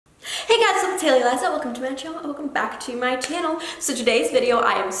it's Hailey Eliza. Welcome to my channel. Welcome back to my channel. So today's video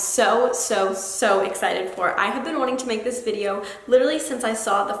I am so excited for. I have been wanting to make this video literally since I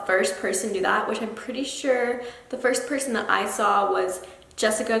saw the first person do that, which I'm pretty sure the first person that I saw was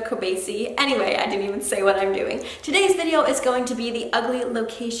Jessica Kobasi. Anyway, I didn't even say what I'm doing. Today's video is going to be the ugly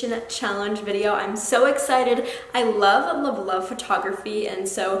location challenge video. I'm so excited. I love photography, and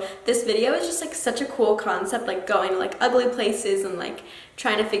so this video is just like such a cool concept, like going to like ugly places and like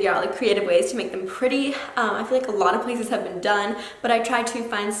trying to figure out like creative ways to make them pretty. I feel like a lot of places have been done, but I tried to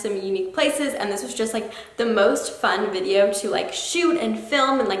find some unique places, and this was just like the most fun video to like shoot and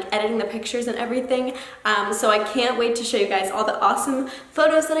film and like editing the pictures and everything. So I can't wait to show you guys all the awesome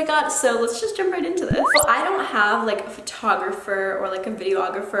photos that I got. So let's just jump right into this. Well, I don't have like a photographer or like a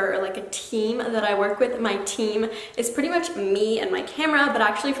videographer or like a team that I work with. My team is pretty much me and my camera, but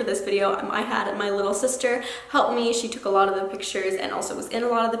actually for this video I had my little sister help me. She took a lot of the pictures and also was in a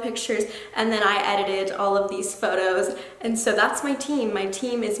lot of the pictures, and then I edited all of these photos, and so that's my team. My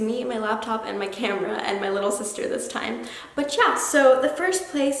team is me, my laptop, and my camera, and my little sister this time. But yeah, so the first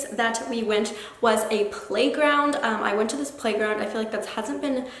place that we went was a playground. I went to this playground. I feel like that hasn't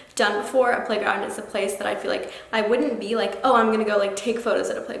been done before. A playground is a place that I feel like I wouldn't be like, oh, I'm gonna go like take photos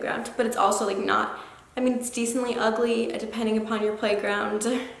at a playground, but it's also like not, I mean, it's decently ugly depending upon your playground.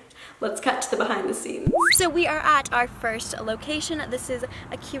 Let's cut to the behind the scenes. So we are at our first location. This is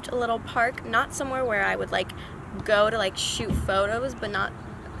a cute little park, not somewhere where I would like go to like shoot photos, but not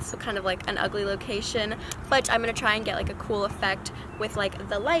so kind of like an ugly location, but I'm gonna try and get like a cool effect with like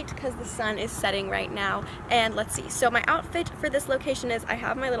the light because the sun is setting right now. And let's see, so my outfit for this location is I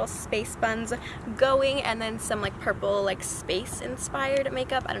have my little space buns going, and then some like purple like space inspired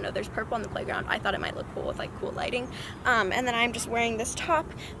makeup. I don't know, there's purple on the playground. I thought it might look cool with like cool lighting. And then I'm just wearing this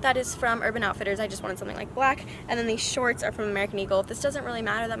top that is from Urban Outfitters. I just wanted something like black, and then these shorts are from American Eagle. This doesn't really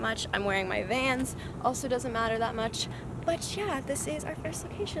matter that much. I'm wearing my Vans, also doesn't matter that much. But yeah, this is our first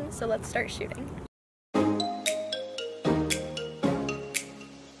location, so let's start shooting.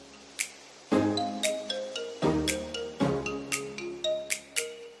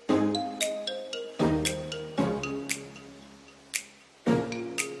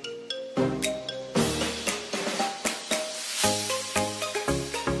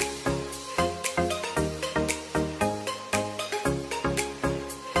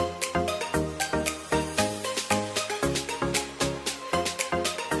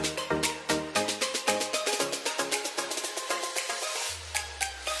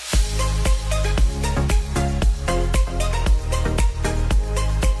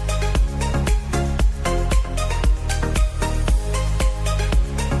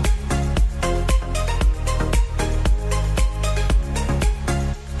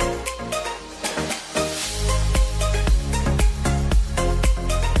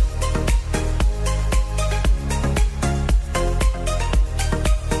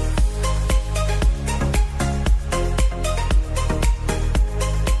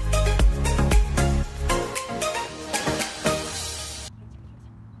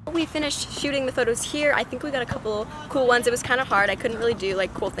 We finished shooting the photos here. I think we got a couple cool ones. It was kind of hard. I couldn't really do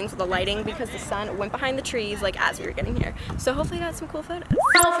like cool things with the lighting because the sun went behind the trees like as we were getting here. So hopefully I got some cool photos.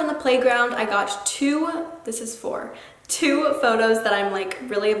 Now from the playground I got two photos that I'm like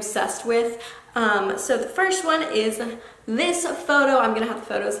really obsessed with. So the first one is this photo. I'm gonna have the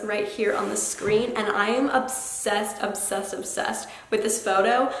photos right here on the screen, and I am obsessed with this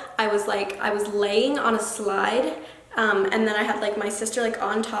photo. I was laying on a slide, and then I had like my sister like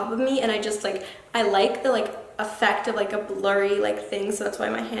on top of me, and I just like, I like the like effect of like a blurry like thing, so that's why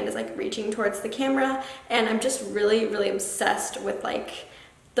my hand is like reaching towards the camera, and I'm just really obsessed with like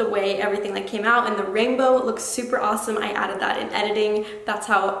the way everything like came out, and the rainbow looks super awesome. I added that in editing. That's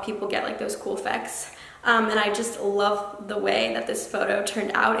how people get like those cool effects. And I just love the way that this photo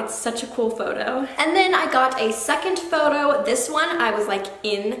turned out. It's such a cool photo. And then I got a second photo. This one I was like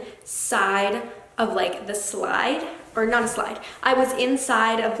inside of like the slide, or not a slide. I was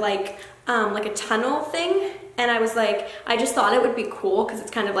inside of like a tunnel thing, and I was like, I just thought it would be cool because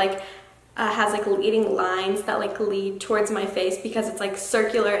it's kind of like has like leading lines that like lead towards my face because it's like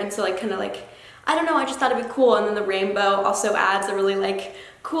circular, and so like kind of like, I don't know, I just thought it'd be cool. And then the rainbow also adds a really like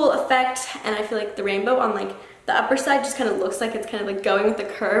cool effect, and I feel like the rainbow on like the upper side just kind of looks like it's kind of like going with the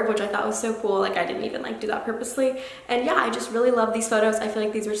curve, which I thought was so cool. Like I didn't even like do that purposely. And yeah, I just really love these photos. I feel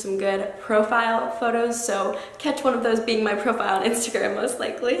like these were some good profile photos, so catch one of those being my profile on Instagram most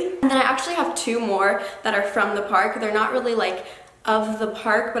likely. And then I actually have two more that are from the park. They're not really like of the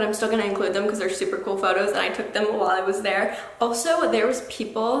park, but I'm still gonna include them because they're super cool photos and I took them while I was there. Also, there was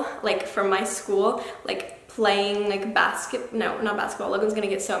people like from my school like playing like no, not basketball. Logan's gonna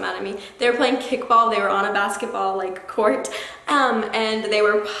get so mad at me. They were playing kickball. They were on a basketball like court, and they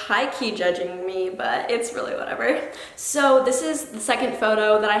were high-key judging me, but it's really whatever. So this is the second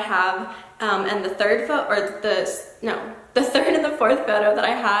photo that I have, and the third the third and the fourth photo that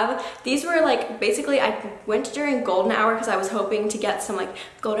I have. These were like, basically I went during golden hour because I was hoping to get some like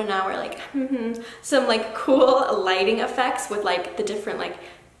golden hour, like some like cool lighting effects with like the different like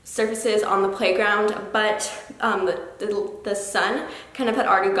surfaces on the playground, but the sun kind of had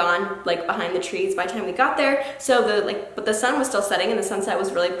already gone like behind the trees by the time we got there, so but the sun was still setting and the sunset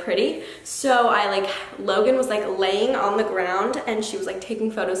was really pretty. So Logan was like laying on the ground and she was like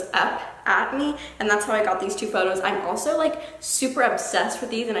taking photos up at me, and that's how I got these two photos. I'm also like super obsessed with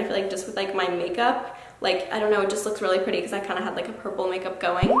these, and I feel like just with like my makeup, like, I don't know, it just looks really pretty because I kind of had like a purple makeup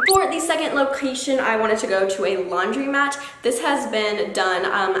going. For the second location, I wanted to go to a laundromat. This has been done.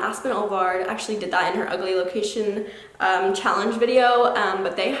 Aspen Olvard actually did that in her ugly location challenge video,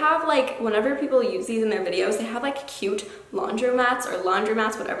 but they have like, whenever people use these in their videos, they have like cute laundromats or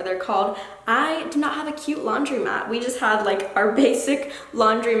laundromats, whatever they're called. I did not have a cute laundromat. We just had like our basic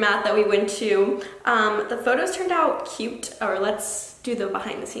laundromat that we went to. The photos turned out cute, or let's do the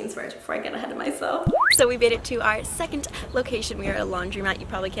behind the scenes first before I get ahead of myself. So we made it to our second location. We are at a laundromat. You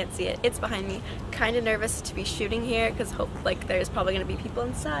probably can't see it. It's behind me. Kind of nervous to be shooting here because there's probably gonna be people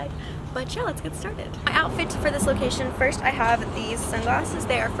inside. But yeah, let's get started. My outfit for this location, first I have these sunglasses.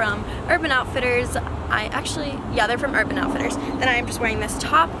 They are from Urban Outfitters. They're from Urban Outfitters. Then I'm just wearing this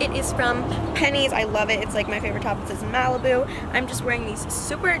top. It is from Penny's. I love it. It's like my favorite top. It says Malibu. I'm just wearing these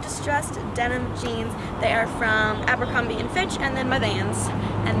super distressed denim jeans. They are from Abercrombie & Fitch, and then my Vans.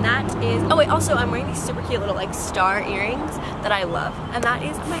 And that is, oh wait, also I'm wearing these super cute little like star earrings that I love. And that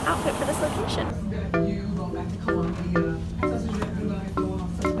is my outfit for this location.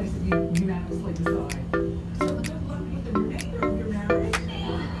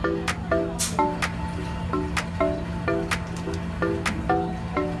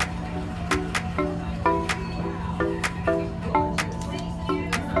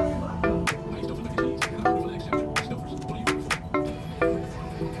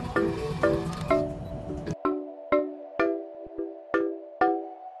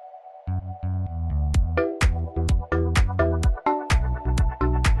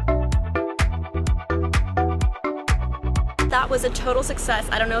 That was a total success.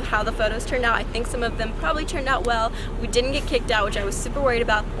 I don't know how the photos turned out. I think some of them probably turned out well. We didn't get kicked out, which I was super worried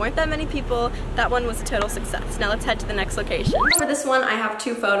about. There weren't that many people. That one was a total success. Now let's head to the next location. For this one, I have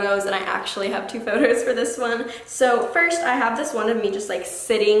two photos, and I actually have two photos for this one. So first, I have this one of me just like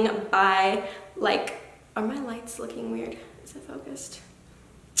sitting by, like, are my lights looking weird? Is it focused?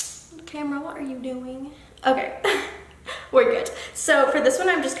 Camera, what are you doing? Okay. We're good. So for this one,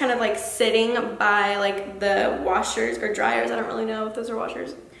 I'm just kind of like sitting by like the washers or dryers. I don't really know if those are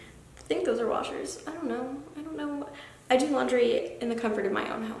washers. I think those are washers. I don't know. I do laundry in the comfort of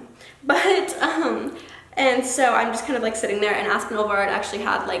my own home. But, and so I'm just kind of like sitting there, and Aspen Olvard actually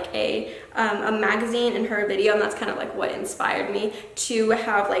had like a magazine in her video, and that's kind of like what inspired me to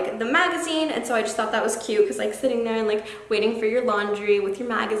have like the magazine. And so I just thought that was cute because like sitting there and like waiting for your laundry with your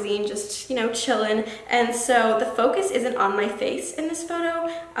magazine, just, you know, chilling. And so the focus isn't on my face in this photo.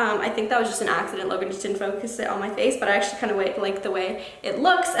 I think that was just an accident. Logan just didn't focus it on my face, but I actually kind of like the way it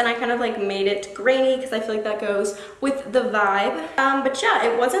looks, and I kind of like made it grainy because I feel like that goes with the vibe. But yeah,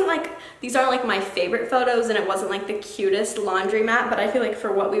 it wasn't like, these aren't like my favorite photos, and it wasn't like the cutest laundromat, but I feel like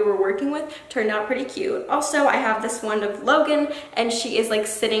for what we were working with, turned out pretty cute. Also, I have this one of Logan, and she is like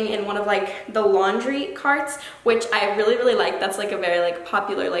sitting in one of like the laundry carts, which I really, really like. That's like a very like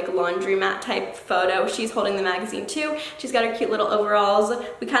popular like laundromat type photo. She's holding the magazine too. She's got her cute little overalls.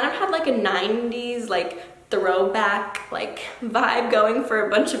 We kind of had like a 90s like throwback like vibe going for a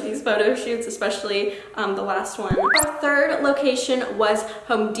bunch of these photo shoots, especially the last one. Our third location was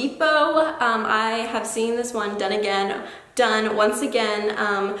Home Depot. I have seen this one done once again,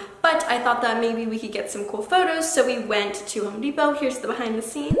 but I thought that maybe we could get some cool photos, so we went to Home Depot. Here's the behind the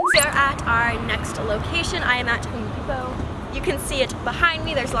scenes. We are at our next location. I am at Home Depot. You can see it behind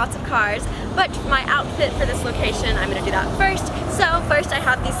me. There's lots of cars, but my outfit for this location, I'm gonna do that first. So first I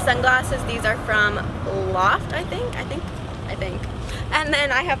have these sunglasses. These are from Loft, I think. And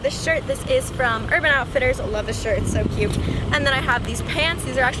then I have this shirt. This is from Urban Outfitters. I love this shirt, it's so cute. And then I have these pants.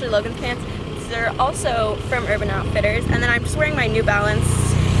 These are actually Logan's pants. They're also from Urban Outfitters. And then I'm just wearing my New Balance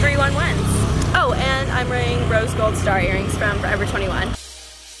 311s. Oh, and I'm wearing rose gold star earrings from Forever 21.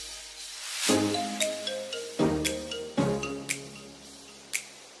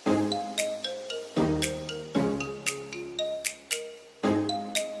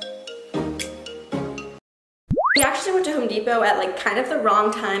 Depot at like kind of the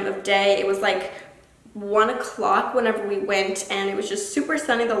wrong time of day. It was like 1 o'clock whenever we went, and it was just super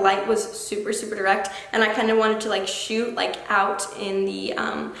sunny. The light was super direct, and I kind of wanted to like shoot like out in the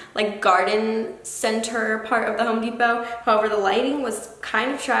like garden center part of the Home Depot. However, the lighting was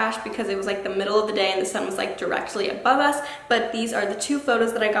kind of trash because it was like the middle of the day and the sun was like directly above us. But these are the 2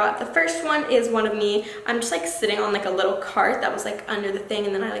 photos that I got. The first one is one of me. I'm just like sitting on like a little cart that was like under the thing,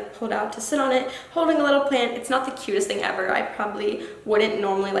 and then I like pulled out to sit on it holding a little plant. It's not the cutest thing ever. I probably wouldn't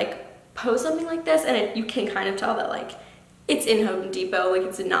normally like pose something like this, and you can kind of tell that like it's in Home Depot, like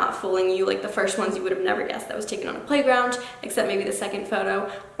it's not fooling you. Like the first ones you would have never guessed that was taken on a playground, except maybe the second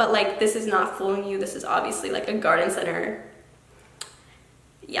photo, but like this is not fooling you. This is obviously like a garden center.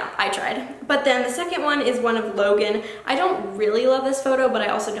 Yeah, I tried. But then the second one is one of Logan. I don't really love this photo, but I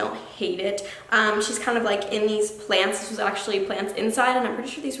also don't hate it. She's kind of like in these plants. This was actually plants inside, and I'm pretty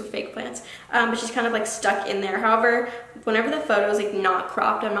sure these were fake plants. But she's kind of like stuck in there. However, whenever the photo is like not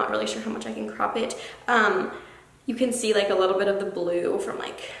cropped, I'm not really sure how much I can crop it. You can see like a little bit of the blue from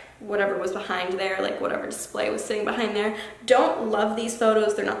like whatever was behind there, like whatever display was sitting behind there. Don't love these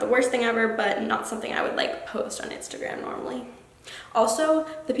photos. They're not the worst thing ever, but not something I would like post on Instagram normally. Also,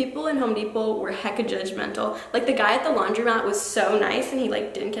 the people in Home Depot were hecka judgmental. Like the guy at the laundromat was so nice and he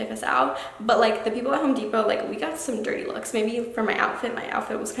like didn't kick us out, but like the people at Home Depot, like we got some dirty looks. Maybe for my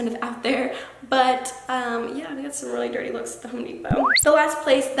outfit was kind of out there, but yeah, we got some really dirty looks at the Home Depot. The last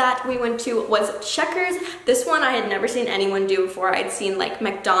place that we went to was Checkers. This one I had never seen anyone do before. I'd seen like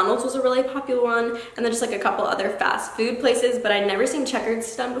McDonald's was a really popular one, and then just like a couple other fast food places, but I'd never seen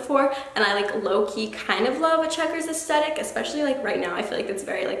Checkers done before, and I like low-key kind of love a Checkers aesthetic, especially like right now. I feel like it's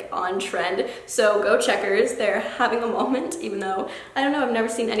very like on trend, so go Checkers. They're having a moment, even though I don't know, I've never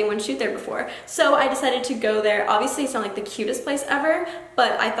seen anyone shoot there before, so I decided to go there. Obviously it's not like the cutest place ever,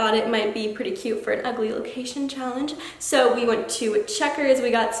 but I thought it might be pretty cute for an ugly location challenge, so we went to Checkers. We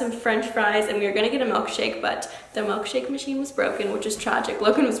got some french fries and we were gonna get a milkshake, but the milkshake machine was broken, which is tragic.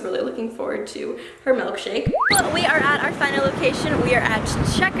 Logan was really looking forward to her milkshake. Well, we are at our final location. We are at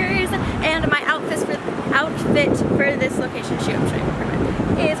Checkers, and my outfit for this location shoot, I'm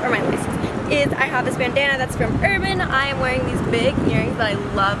showing my license, is I have this bandana that's from Urban. I am wearing these big earrings that I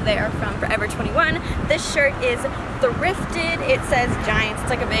love. They are from Forever 21. This shirt is thrifted. It says Giants. It's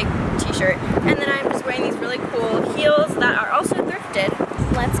like a big t-shirt. And then I'm just wearing these really cool heels that are also thrifted.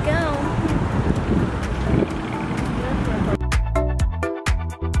 Let's go.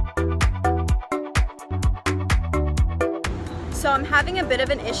 So I'm having a bit of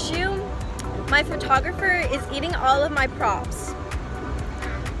an issue. My photographer is eating all of my props.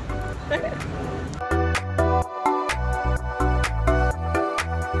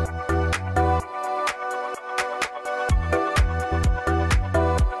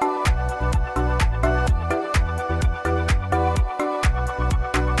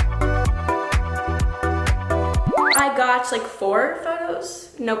 I got like 4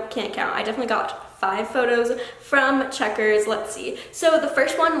 photos. Nope, can't count. I definitely got 5 photos from Checkers. Let's see. So the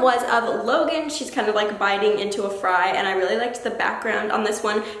first one was of Logan. She's kind of like biting into a fry, and I really liked the background on this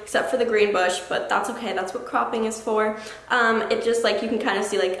one, except for the green bush, but that's okay. That's what cropping is for. It just like, you can kind of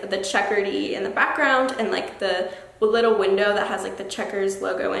see like the checkered-y in the background, and like the little window that has like the Checkers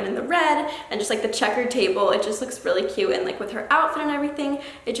logo in the red, and just like the checkered table. It just looks really cute, and like with her outfit and everything,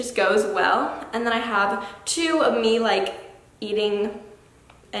 it just goes well. And then I have 2 of me like eating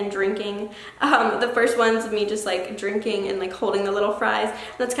and drinking. The first one's me just like drinking and like holding the little fries.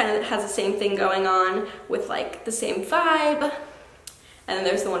 That's kind of has the same thing going on with like the same vibe. And then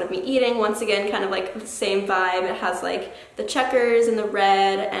there's the one of me eating, once again kind of like the same vibe. It has like the checkers and the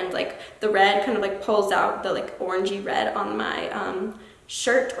red, and like the red kind of like pulls out the like orangey red on my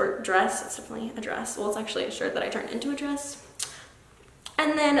shirt or dress. It's definitely a dress. Well, it's actually a shirt that I turned into a dress.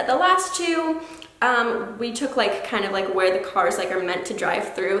 And then the last 2, we took like kind of like where the cars like are meant to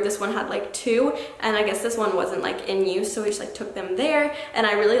drive through. This one had like 2, and I guess this one wasn't like in use, so we just like took them there. And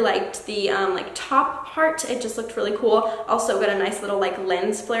I really liked the like top part. It just looked really cool. Also got a nice little like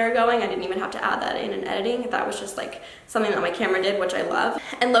lens flare going. I didn't even have to add that in editing. That was just like something that my camera did, which I love.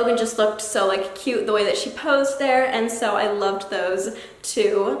 And Logan just looked so like cute the way that she posed there, and so I loved those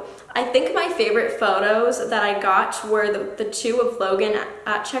too. I think my favorite photos that I got were the 2 of Logan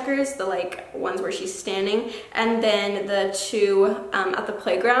at Checkers, the like ones where she's standing, and then the 2 at the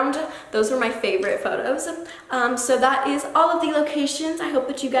playground. Those were my favorite photos. So that is all of the locations. I hope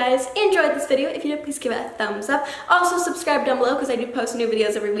that you guys enjoyed this video. If you did, please give it a thumbs up. Also subscribe down below, because I do post new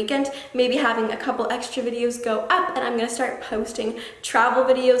videos every weekend. Maybe having a couple extra videos go up, and I'm gonna start posting travel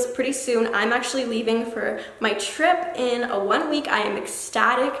videos pretty soon. I'm actually leaving for my trip in 1 week. I am excited.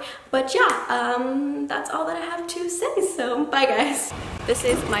 ecstatic. But yeah, that's all that I have to say, so bye guys. This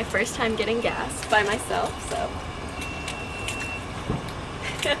is my first time getting gas by myself, so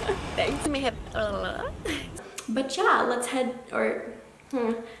thanks. May have but yeah, let's head, or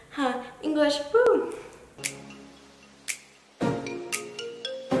English, woo!